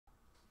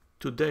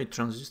Today,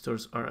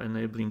 transistors are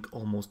enabling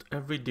almost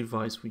every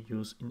device we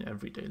use in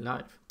everyday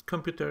life.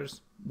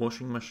 Computers,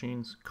 washing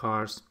machines,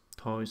 cars,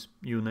 toys,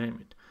 you name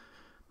it.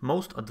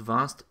 Most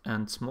advanced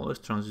and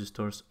smallest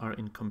transistors are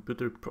in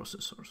computer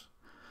processors.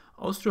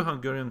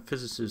 Austro-Hungarian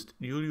physicist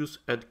Julius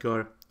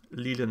Edgar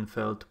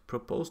Lilienfeld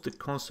proposed the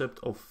concept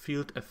of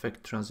field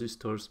effect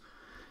transistors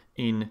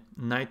in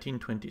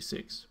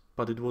 1926,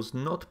 but it was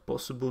not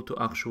possible to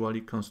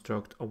actually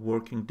construct a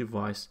working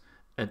device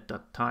at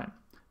that time.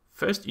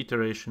 First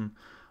iteration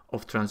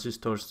of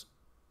transistors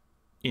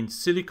in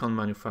silicon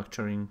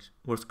manufacturing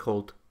was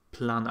called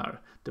planar.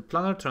 The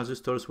planar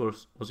transistors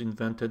was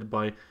invented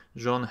by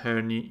John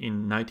Herney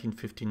in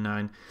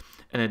 1959,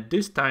 and at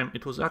this time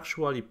it was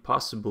actually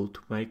possible to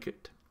make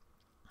it.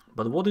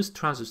 But what is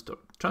transistor?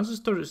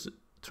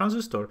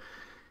 Transistor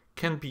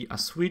can be a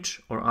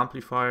switch or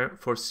amplifier.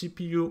 For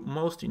CPU,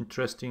 most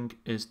interesting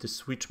is the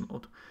switch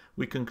mode.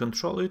 We can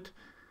control it,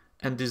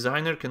 and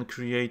designer can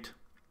create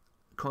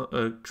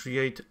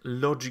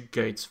logic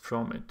gates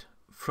from it.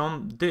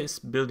 From these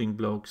building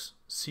blocks,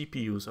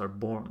 CPUs are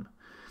born.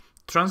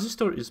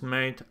 Transistor is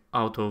made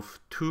out of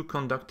two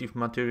conductive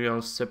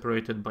materials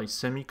separated by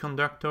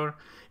semiconductor.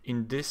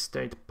 In this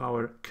state,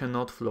 power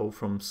cannot flow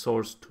from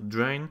source to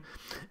drain.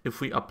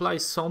 If we apply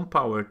some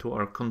power to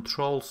our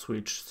control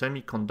switch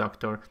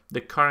semiconductor,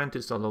 the current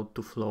is allowed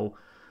to flow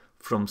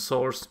from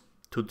source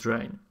to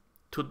drain.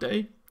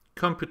 Today,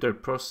 computer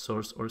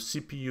processors or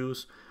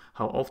CPUs,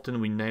 how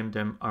often we name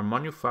them, are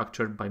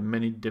manufactured by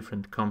many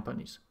different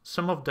companies.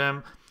 Some of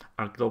them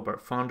are Global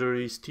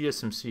Foundries,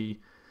 TSMC,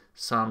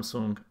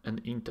 Samsung,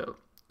 and Intel.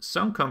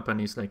 Some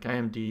companies like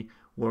AMD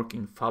work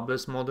in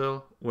fabless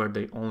model where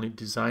they only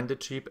design the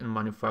chip and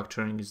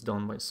manufacturing is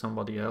done by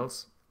somebody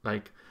else,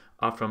 like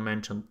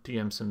aforementioned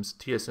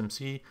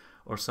TSMC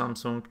or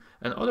Samsung,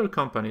 and other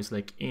companies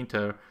like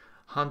Intel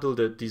handle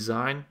the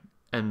design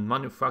and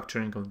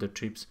manufacturing of the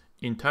chips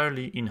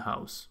entirely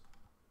in-house.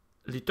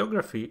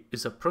 Lithography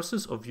is a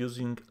process of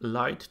using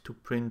light to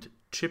print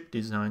chip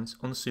designs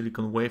on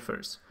silicon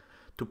wafers.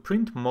 To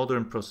print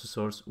modern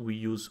processors, we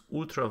use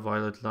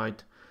ultraviolet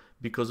light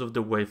because of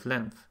the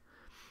wavelength.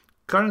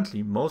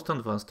 Currently, most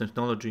advanced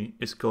technology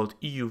is called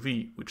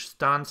EUV, which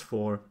stands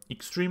for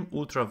Extreme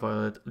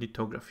Ultraviolet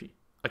Lithography.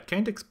 I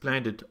can't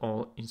explain it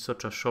all in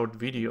such a short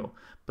video,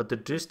 but the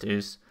gist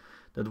is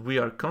that we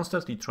are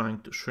constantly trying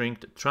to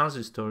shrink the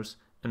transistors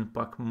and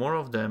pack more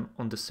of them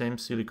on the same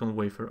silicon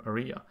wafer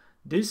area.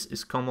 This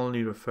is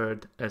commonly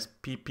referred as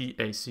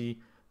PPAC,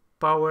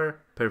 Power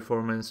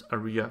Performance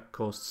Area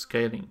Cost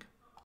Scaling.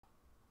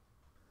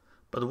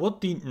 But what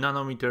the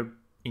nanometer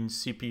in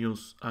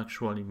CPUs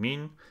actually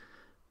mean?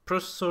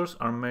 Processors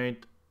are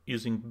made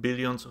using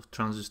billions of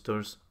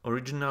transistors.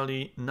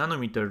 Originally,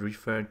 nanometer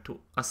referred to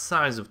a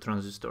size of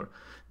transistor.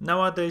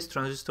 Nowadays,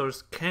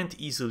 transistors can't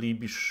easily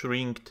be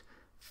shrinked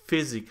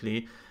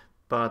physically,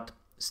 but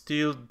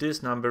still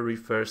this number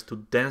refers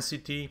to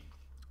density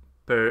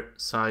per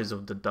size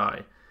of the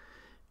die.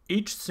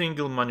 Each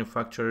single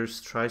manufacturer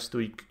tries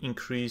to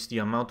increase the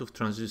amount of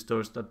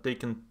transistors that they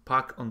can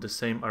pack on the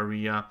same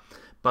area,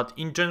 but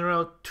in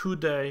general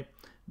today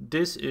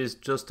this is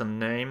just a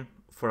name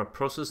for a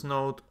process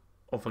node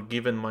of a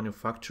given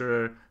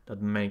manufacturer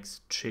that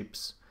makes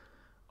chips.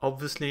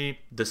 Obviously,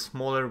 the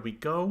smaller we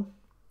go,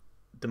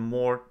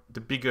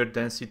 the bigger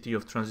density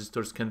of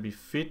transistors can be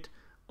fit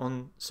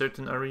on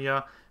certain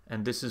area,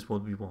 and this is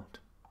what we want.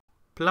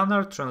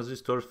 Planar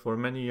transistors for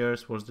many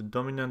years was the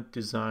dominant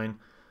design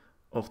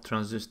of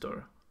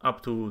transistor.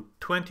 Up to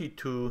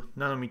 22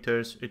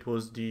 nanometers, it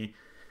was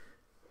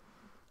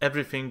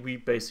everything we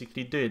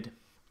basically did.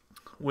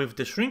 With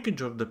the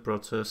shrinkage of the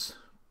process,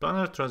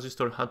 planar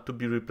transistor had to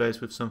be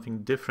replaced with something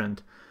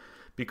different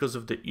because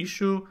of the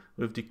issue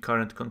with the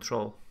current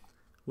control.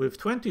 With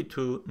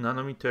 22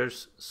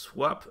 nanometers,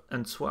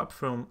 swap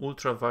from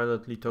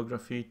ultraviolet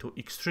lithography to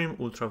extreme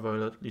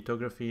ultraviolet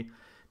lithography,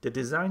 the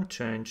design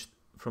changed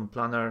from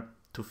planar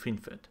to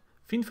FinFET.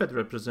 FinFET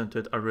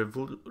represented a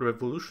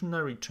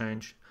revolutionary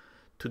change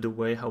to the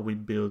way how we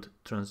build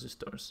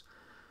transistors.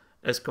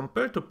 As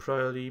compared to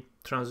priorly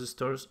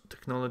transistors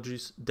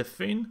technologies, the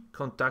fin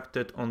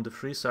contacted on the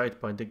free side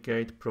by the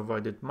gate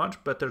provided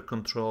much better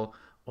control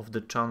of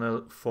the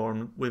channel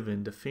formed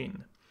within the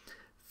fin.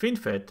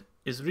 FinFET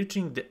is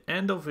reaching the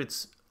end of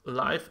its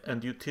life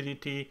and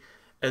utility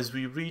as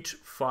we reach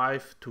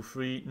 5 to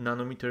 3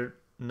 nanometer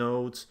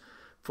nodes.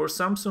 For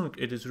Samsung,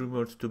 it is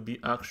rumored to be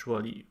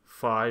actually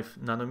 5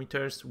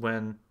 nanometers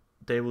when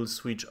they will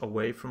switch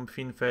away from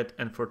FinFET,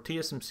 and for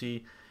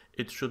TSMC,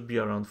 it should be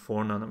around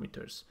 4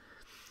 nanometers.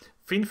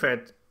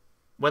 FinFET,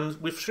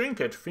 with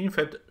shrinkage,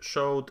 FinFET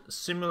showed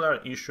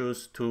similar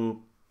issues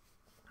to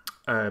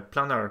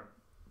planar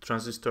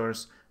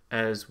transistors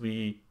as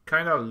we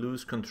kind of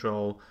lose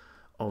control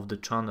of the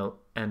channel,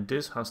 and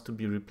this has to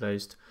be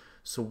replaced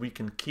so we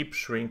can keep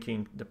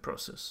shrinking the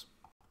process.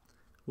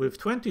 With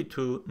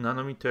 22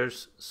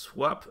 nanometers,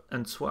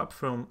 swap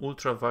from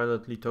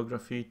ultraviolet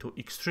lithography to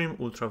extreme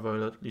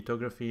ultraviolet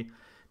lithography,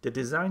 the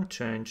design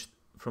changed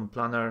from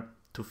planar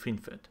to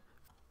FinFET.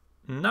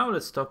 Now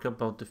let's talk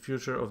about the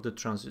future of the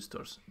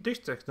transistors. This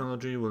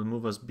technology will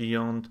move us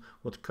beyond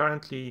what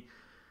currently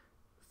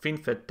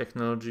FinFET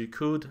technology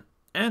could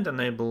and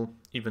enable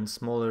even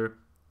smaller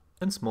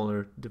and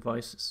smaller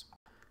devices.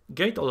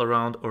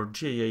 Gate-all-around or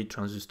GAA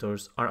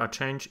transistors are a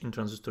change in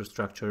transistor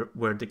structure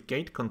where the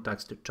gate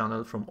contacts the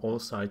channel from all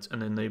sides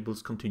and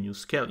enables continuous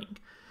scaling.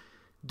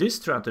 This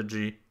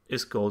strategy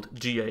is called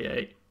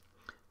GAA.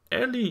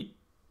 Early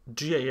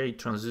GAA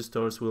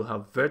transistors will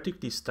have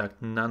vertically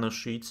stacked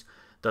nanosheets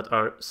that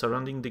are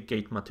surrounding the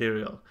gate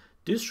material.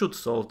 This should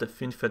solve the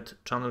FinFET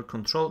channel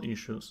control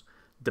issues.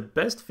 The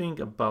best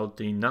thing about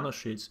the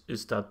nanosheets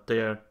is that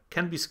they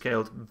can be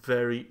scaled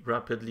very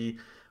rapidly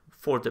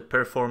for the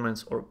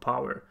performance or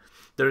power.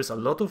 There is a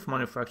lot of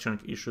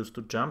manufacturing issues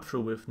to jump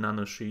through with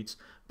nanosheets,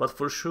 but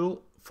for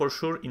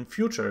sure in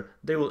future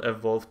they will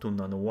evolve to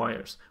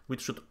nanowires,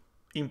 which should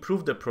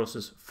improve the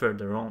process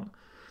further on.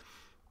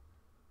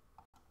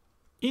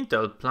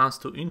 Intel plans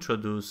to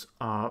introduce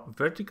a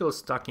vertical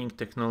stacking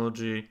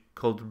technology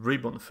called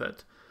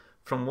RibbonFET.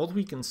 From what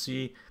we can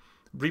see,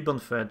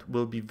 RibbonFET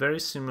will be very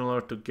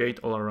similar to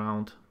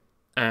gate-all-around,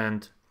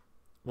 and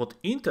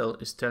what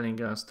Intel is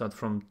telling us that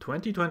from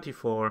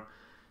 2024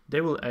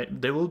 they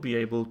will be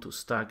able to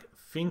stack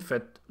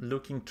FinFET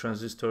looking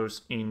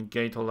transistors in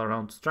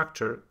gate-all-around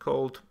structure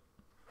called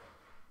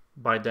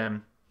by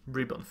them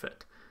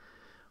RibbonFET.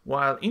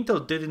 While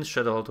Intel didn't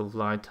shed a lot of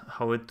light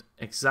how it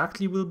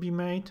exactly will be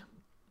made,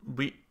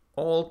 we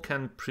all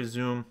can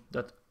presume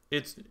that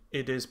it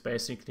is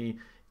basically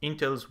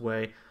Intel's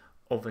way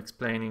of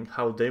explaining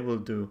how they will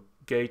do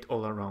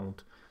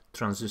gate-all-around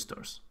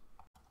transistors.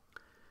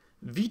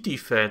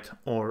 VTFET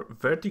or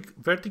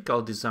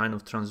vertical design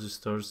of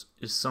transistors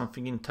is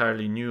something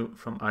entirely new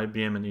from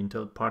IBM and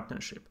Intel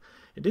partnership.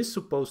 It is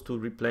supposed to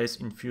replace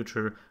in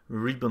future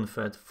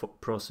RibbonFET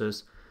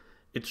process.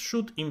 It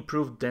should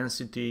improve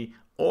density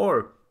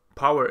or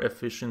power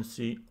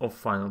efficiency of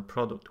final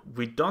product.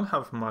 We don't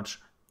have much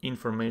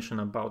information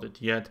about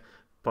it yet,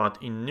 but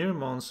in near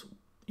months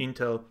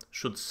Intel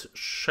should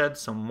shed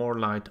some more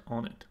light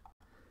on it.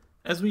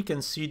 As we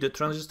can see, the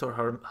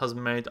transistor has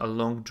made a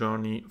long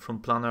journey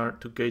from planar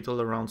to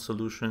gate-all-around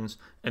solutions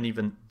and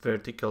even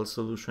vertical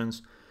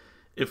solutions.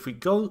 If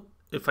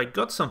I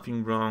got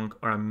something wrong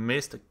or I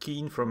missed a key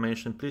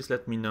information, please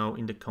let me know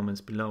in the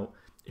comments below.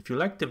 If you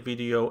liked the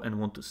video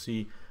and want to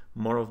see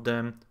more of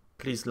them,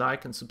 please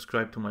like and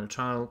subscribe to my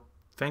channel.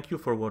 Thank you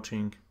for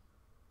watching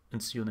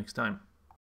and see you next time.